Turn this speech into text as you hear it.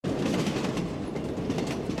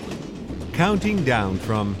Counting down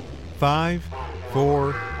from 5,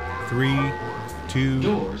 4, 3, 2...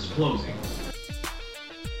 Doors closing.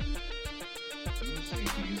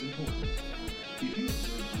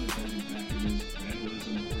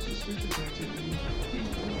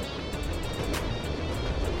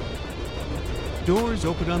 Doors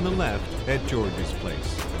open on the left at George's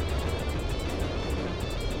place.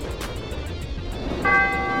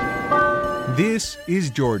 This is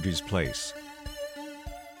George's place.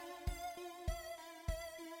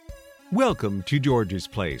 Welcome to George's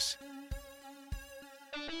place.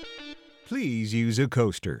 Please use a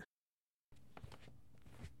coaster.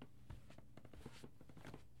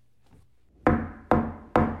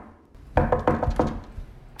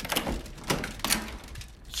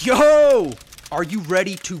 Yo! Are you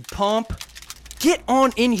ready to pump? Get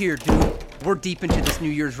on in here, dude. We're deep into this New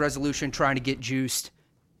Year's resolution trying to get juiced.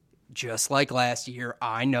 Just like last year,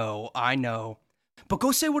 I know. But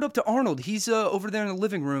go say what up to Arnold. He's over there in the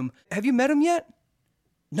living room. Have you met him yet?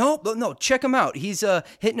 No, check him out. He's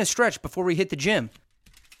hitting a stretch before we hit the gym.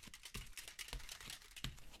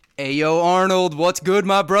 Hey, yo, Arnold, what's good,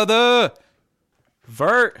 my brother?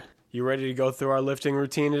 Vert, you ready to go through our lifting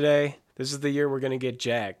routine today? This is the year we're going to get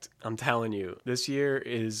jacked. I'm telling you, this year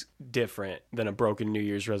is different than a broken New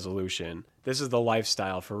Year's resolution. This is the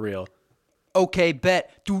lifestyle for real. Okay,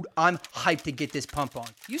 bet. Dude, I'm hyped to get this pump on.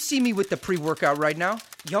 You see me with the pre-workout right now.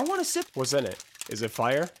 Y'all want to sip? What's in it? Is it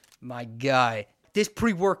fire? My guy, this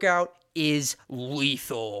pre-workout is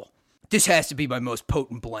lethal. This has to be my most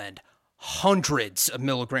potent blend. Hundreds of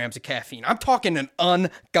milligrams of caffeine. I'm talking an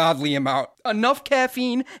ungodly amount. Enough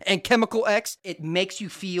caffeine and chemical X, it makes you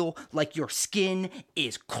feel like your skin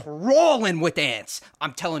is crawling with ants.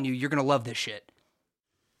 I'm telling you, you're going to love this shit.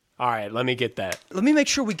 All right, let me get that. Let me make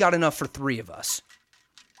sure we got enough for 3 of us.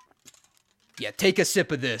 Yeah, take a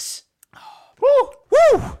sip of this.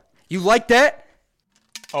 Woo! You like that?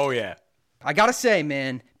 Oh, yeah. I gotta say,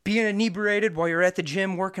 man, being inebriated while you're at the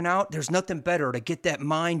gym working out, there's nothing better to get that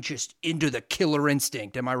mind just into the killer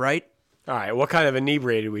instinct. Am I right? All right, what kind of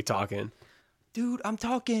inebriated we talking? Dude, I'm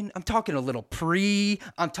talking a little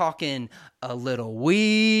I'm talking a little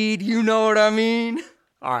weed, you know what I mean?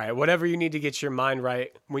 All right, whatever you need to get your mind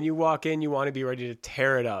right. When you walk in, you want to be ready to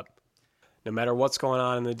tear it up. No matter what's going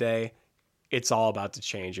on in the day, it's all about to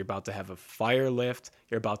change. You're about to have a fire lift.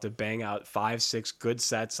 You're about to bang out 5, 6 good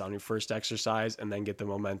sets on your first exercise and then get the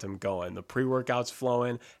momentum going. The pre-workout's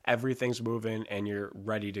flowing, everything's moving, and you're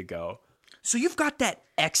ready to go. So you've got that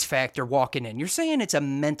X factor walking in. You're saying it's a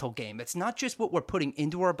mental game. It's not just what we're putting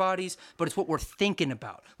into our bodies, but it's what we're thinking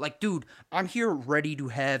about. Like, dude, I'm here ready to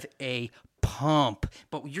have a pump.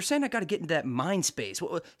 But you're saying I got to get into that mind space.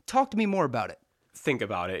 Talk to me more about it. Think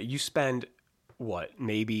about it. You spend,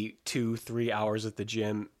 maybe 2-3 hours at the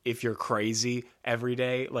gym if you're crazy every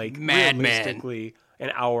day? Like, realistically,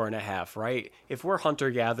 an hour and a half, right? If we're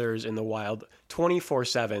hunter-gatherers in the wild,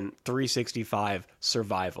 24/7, 365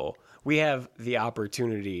 survival, we have the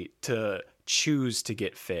opportunity to choose to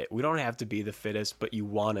get fit. We don't have to be the fittest, but you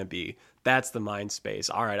want to be. That's the mind space.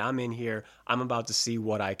 All right, I'm in here. I'm about to see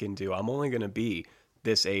what I can do. I'm only going to be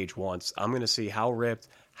this age once. I'm going to see how ripped,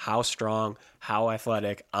 how strong, how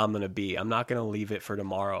athletic I'm going to be. I'm not going to leave it for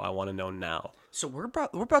tomorrow. I want to know now. So we're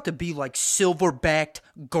about to be like silverbacked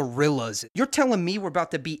gorillas. You're telling me we're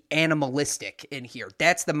about to be animalistic in here.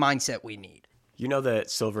 That's the mindset we need. You know that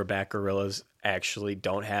silverback gorillas actually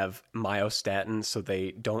don't have myostatin, so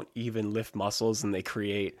they don't even lift muscles and they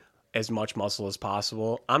create as much muscle as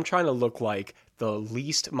possible. I'm trying to look like the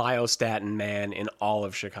least myostatin man in all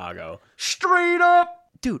of Chicago. Straight up!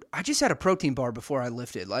 Dude, I just had a protein bar before I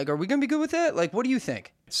lifted. Like, are we going to be good with that? Like, what do you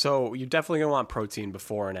think? So you're definitely going to want protein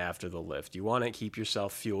before and after the lift. You want to keep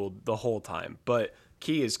yourself fueled the whole time. But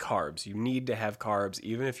key is carbs. You need to have carbs,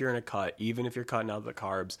 even if you're in a cut, even if you're cutting out the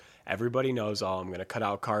carbs. Everybody knows, I'm going to cut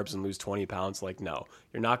out carbs and lose 20 pounds. Like, no,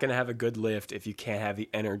 you're not going to have a good lift if you can't have the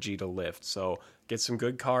energy to lift. So get some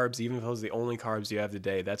good carbs, even if those are the only carbs you have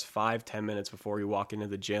today. That's 5-10 minutes before you walk into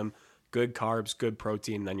the gym. Good carbs, good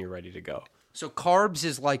protein, then you're ready to go. So carbs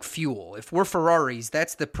is like fuel. If we're Ferraris,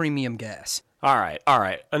 that's the premium gas. All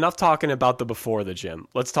right. Enough talking about the before the gym.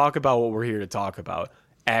 Let's talk about what we're here to talk about,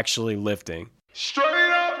 actually lifting.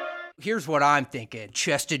 Straight up! Here's what I'm thinking.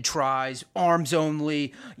 Chested tries, arms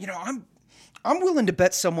only. You know, I'm willing to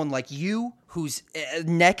bet someone like you, whose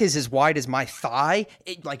neck is as wide as my thigh,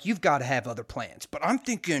 you've got to have other plans. But I'm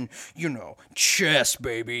thinking, chest,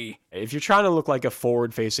 baby. If you're trying to look like a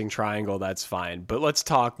forward-facing triangle, that's fine. But let's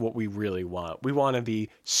talk what we really want. We want to be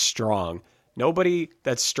strong. Nobody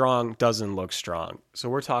that's strong doesn't look strong. So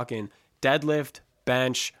we're talking deadlift,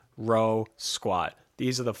 bench, row, squat.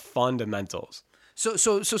 These are the fundamentals. So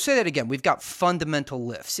say that again. We've got fundamental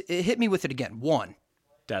lifts. Hit me with it again. 1,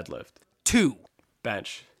 Deadlift, 2,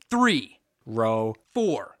 bench, 3, row,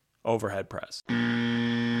 4, overhead press,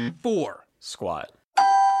 4, squat,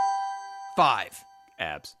 5.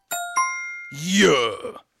 abs. Yeah.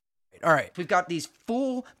 All right, we've got these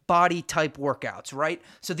full body type workouts, right?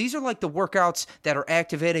 So these are like the workouts that are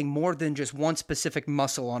activating more than just one specific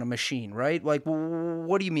muscle on a machine, right? Like,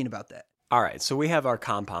 what do you mean about that? All right, so we have our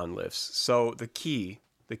compound lifts. So the key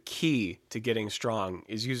to getting strong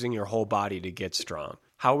is using your whole body to get strong.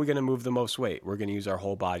 How are we going to move the most weight? We're going to use our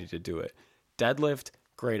whole body to do it. Deadlift,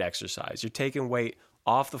 great exercise. You're taking weight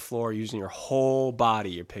off the floor using your whole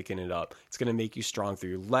body. You're picking it up. It's going to make you strong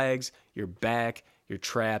through your legs, your back, your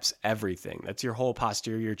traps, everything. That's your whole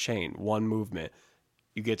posterior chain. One movement.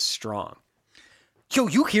 You get strong. Yo,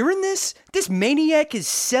 you hearing this? This maniac is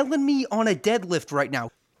selling me on a deadlift right now.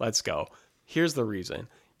 Let's go. Here's the reason.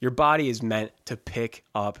 Your body is meant to pick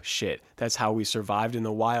up shit. That's how we survived in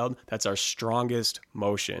the wild. That's our strongest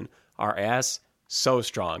motion. Our ass, so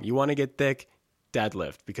strong. You want to get thick?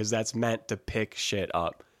 Deadlift, because that's meant to pick shit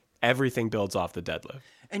up. Everything builds off the deadlift.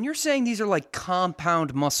 And you're saying these are like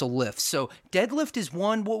compound muscle lifts. So deadlift is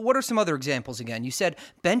one. What are some other examples again? You said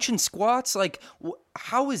bench and squats. Like,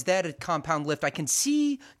 how is that a compound lift? I can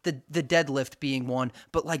see the deadlift being one,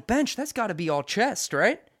 but like bench, that's got to be all chest,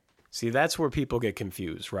 right? See, that's where people get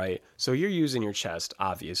confused, right? So you're using your chest,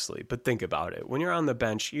 obviously, but think about it. When you're on the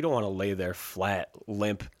bench, you don't want to lay there flat,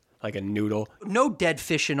 limp, like a noodle. No dead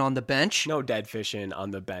fishing on the bench. No dead fishing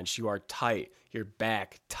on the bench. You are tight, your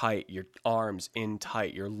back tight, your arms in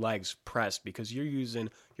tight, your legs pressed, because you're using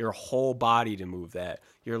your whole body to move that.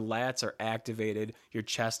 Your lats are activated, your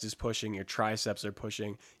chest is pushing, your triceps are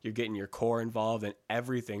pushing, you're getting your core involved, and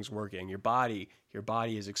everything's working. Your body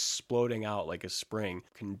is exploding out like a spring,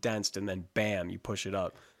 condensed, and then bam, you push it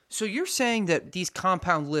up. So you're saying that these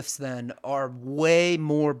compound lifts then are way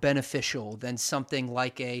more beneficial than something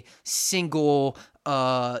like a single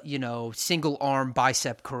arm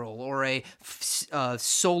bicep curl or a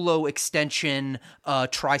solo extension,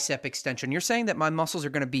 tricep extension. You're saying that my muscles are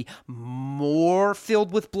going to be more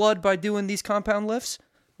filled with blood by doing these compound lifts?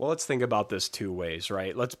 Well, let's think about this two ways,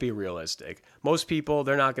 right? Let's be realistic. Most people,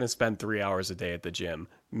 they're not going to spend 3 hours a day at the gym.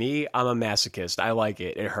 Me, I'm a masochist. I like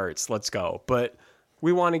it. It hurts. Let's go. But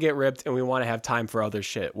we want to get ripped and we want to have time for other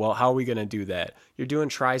shit. Well, how are we going to do that? You're doing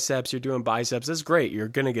triceps, you're doing biceps. That's great. You're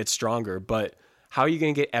going to get stronger. But how are you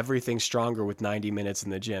going to get everything stronger with 90 minutes in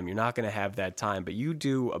the gym? You're not going to have that time. But you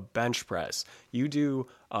do a bench press, you do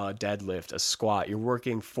a deadlift, a squat. You're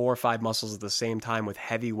working 4 or 5 muscles at the same time with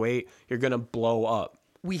heavy weight. You're going to blow up.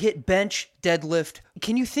 We hit bench, deadlift.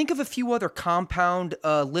 Can you think of a few other compound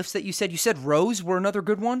lifts that you said? You said rows were another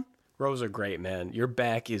good one? Rows are great, man. Your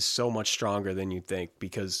back is so much stronger than you think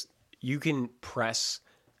because you can press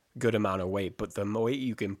good amount of weight, but the weight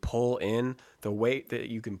you can pull in, the weight that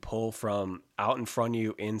you can pull from out in front of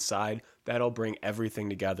you inside, that'll bring everything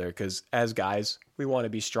together. Because as guys, we want to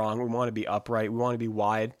be strong. We want to be upright. We want to be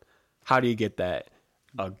wide. How do you get that?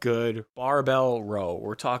 A good barbell row.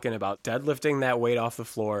 We're talking about deadlifting that weight off the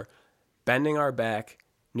floor, bending our back,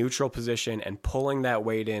 neutral position, and pulling that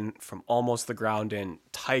weight in from almost the ground in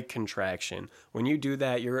tight contraction. When you do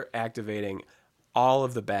that, you're activating all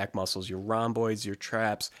of the back muscles, your rhomboids, your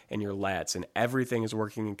traps, and your lats, and everything is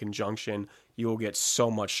working in conjunction. You will get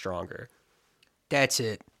so much stronger. That's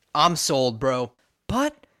it. I'm sold, bro.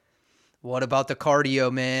 But what about the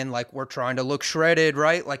cardio, man? Like, we're trying to look shredded,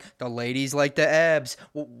 right? Like, the ladies like the abs.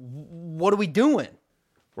 What are we doing?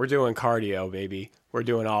 We're doing cardio, baby. We're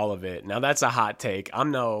doing all of it. Now, that's a hot take. I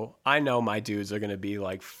know my dudes are going to be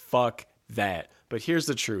like, fuck that. But here's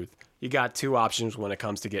the truth. You got 2 options when it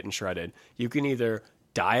comes to getting shredded. You can either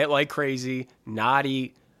diet like crazy, not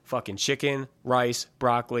eat fucking chicken, rice,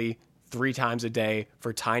 broccoli 3 times a day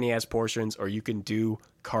for tiny ass portions, or you can do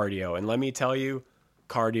cardio. And let me tell you,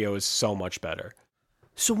 cardio is so much better.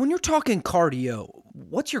 So when you're talking cardio,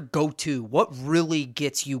 what's your go-to? What really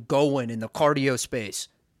gets you going in the cardio space?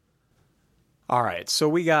 All right, so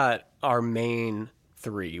we got our main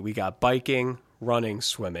 3. We got biking, running,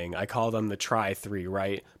 swimming. I call them the tri-3,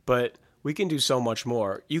 right? But we can do so much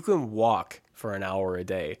more. You can walk for an hour a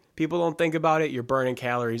day. People don't think about it. You're burning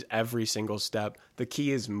calories every single step. The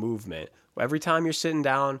key is movement. Every time you're sitting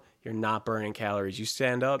down, you're not burning calories. You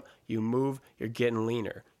stand up, you move, you're getting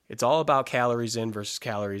leaner. It's all about calories in versus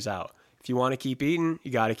calories out. If you want to keep eating,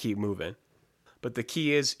 you got to keep moving. But the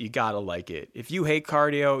key is you got to like it. If you hate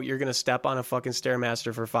cardio, you're going to step on a fucking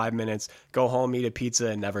Stairmaster for 5 minutes, go home, eat a pizza,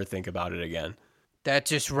 and never think about it again.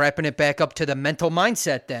 That's just wrapping it back up to the mental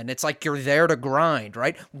mindset then. It's like you're there to grind,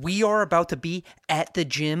 right? We are about to be at the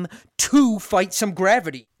gym to fight some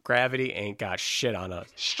gravity. Gravity ain't got shit on us.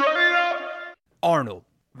 Straight up. Arnold,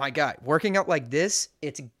 my guy, working out like this,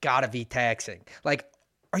 it's gotta be taxing. Like,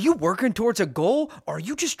 are you working towards a goal? Or are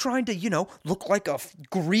you just trying to, look like a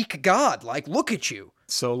Greek god? Like, look at you.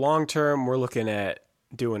 So long term, we're looking at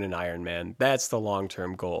doing an Ironman. That's the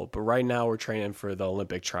long-term goal. But right now we're training for the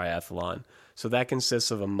Olympic triathlon. So that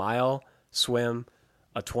consists of a mile swim,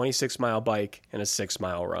 a 26-mile bike, and a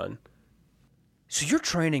 6-mile run. So you're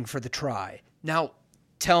training for the tri. Now,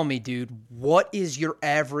 tell me, dude, what is your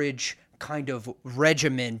average kind of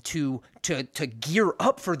regimen to gear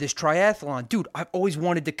up for this triathlon? Dude, I've always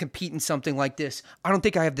wanted to compete in something like this. I don't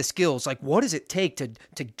think I have the skills. Like, what does it take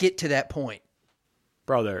to get to that point?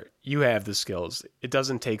 Brother, you have the skills. It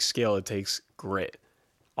doesn't take skill, it takes grit.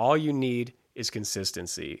 All you need is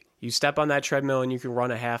consistency. You step on that treadmill and you can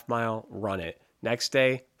run a half mile, run it. Next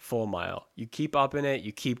day, full mile. You keep upping it,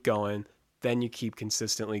 you keep going, then you keep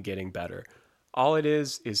consistently getting better. All it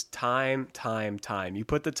is time. You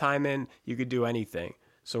put the time in, you could do anything.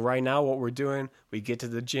 So right now what we're doing, we get to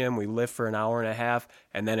the gym, we lift for an hour and a half,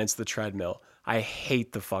 and then it's the treadmill. I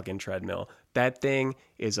hate the fucking treadmill. That thing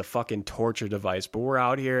is a fucking torture device, but we're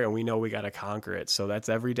out here and we know we got to conquer it. So that's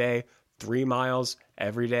every day, 3 miles,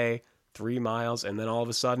 every day, 3 miles, and then all of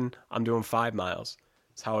a sudden, I'm doing 5 miles.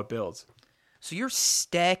 That's how it builds. So you're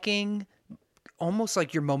stacking almost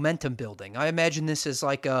like your momentum building. I imagine this is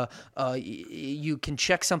like you can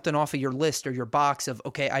check something off of your list or your box of,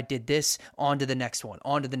 okay, I did this, on to the next one.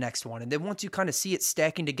 And then once you kind of see it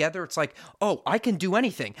stacking together, it's like, oh, I can do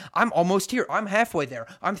anything. I'm almost here. I'm halfway there.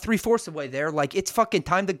 I'm 3/4 of the way there. Like, it's fucking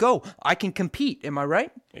time to go. I can compete. Am I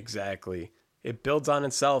right? Exactly. It builds on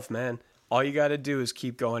itself, man. All you got to do is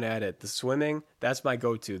keep going at it. The swimming, that's my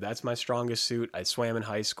go-to. That's my strongest suit. I swam in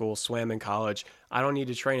high school, swam in college. I don't need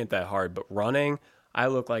to train it that hard. But running, I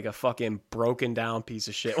look like a fucking broken down piece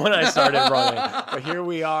of shit when I started running. But here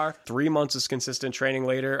we are, 3 months of consistent training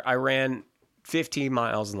later. I ran 15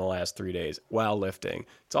 miles in the last 3 days while lifting.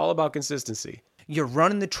 It's all about consistency. You're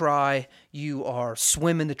running the tri, you are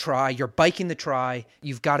swimming the tri, you're biking the tri,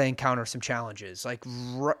 you've got to encounter some challenges. Like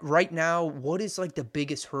right now, what is like the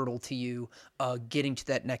biggest hurdle to you getting to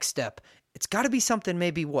that next step? It's got to be something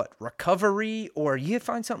maybe recovery, or you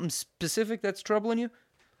find something specific that's troubling you?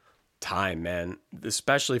 Time, man,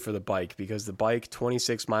 especially for the bike, because the bike,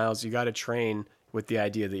 26 miles, you got to train with the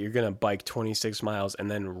idea that you're going to bike 26 miles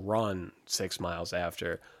and then run 6 miles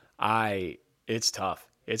after. It's tough.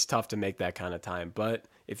 It's tough to make that kind of time. But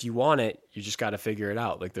if you want it, you just got to figure it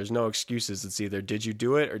out. Like, there's no excuses. It's either did you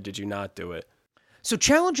do it or did you not do it? So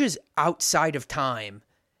challenges outside of time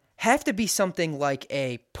have to be something like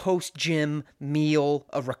a post-gym meal,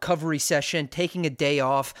 a recovery session, taking a day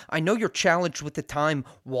off. I know you're challenged with the time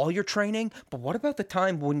while you're training, but what about the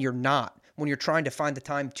time when you're not, when you're trying to find the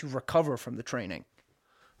time to recover from the training?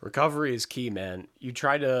 Recovery is key, man. You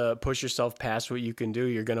try to push yourself past what you can do,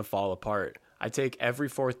 you're going to fall apart. I take every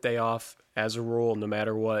 4th day off as a rule, no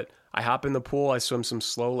matter what. I hop in the pool, I swim some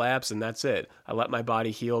slow laps, and that's it. I let my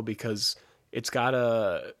body heal because it's got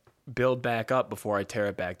to build back up before I tear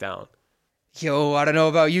it back down. Yo, I don't know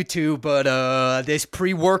about you two, but this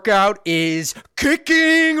pre-workout is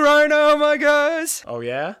kicking right now, my guys. Oh,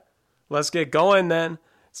 yeah? Let's get going then.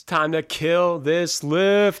 It's time to kill this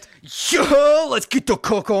lift. Yo, let's get the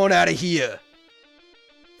cook on out of here.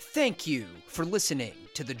 Thank you for listening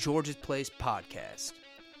to the George's Place podcast.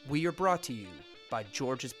 We are brought to you by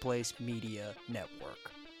George's Place Media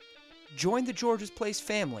Network. Join the George's Place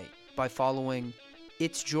family by following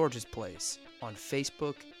It's George's Place on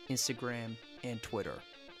Facebook, Instagram, and Twitter.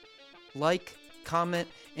 Like, comment,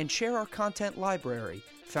 and share our content library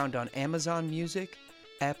found on Amazon Music,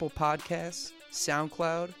 Apple Podcasts,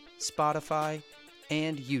 SoundCloud, Spotify,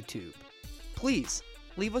 and YouTube. Please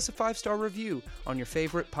leave us a 5-star review on your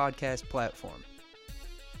favorite podcast platform.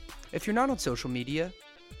 If you're not on social media,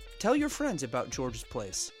 tell your friends about George's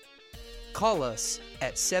Place. Call us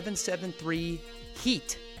at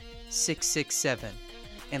 773-HEAT-667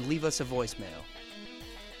 and leave us a voicemail.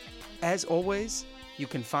 As always, you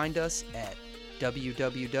can find us at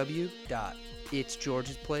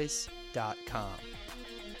www.itsgeorgesplace.com.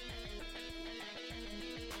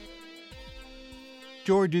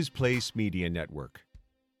 George's Place Media Network.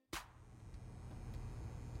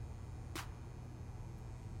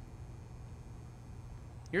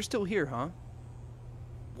 You're still here, huh?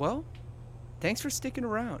 Well, thanks for sticking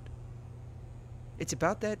around. It's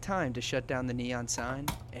about that time to shut down the neon sign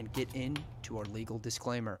and get into our legal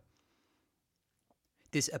disclaimer.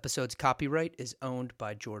 This episode's copyright is owned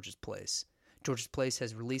by George's Place. George's Place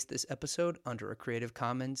has released this episode under a Creative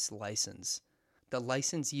Commons license. The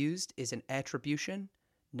license used is an attribution,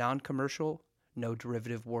 non-commercial, no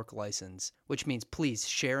derivative work license, which means please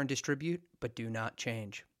share and distribute, but do not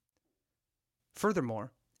change.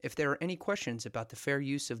 Furthermore, if there are any questions about the fair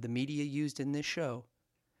use of the media used in this show,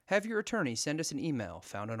 have your attorney send us an email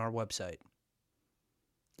found on our website.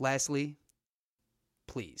 Lastly,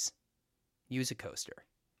 please use a coaster.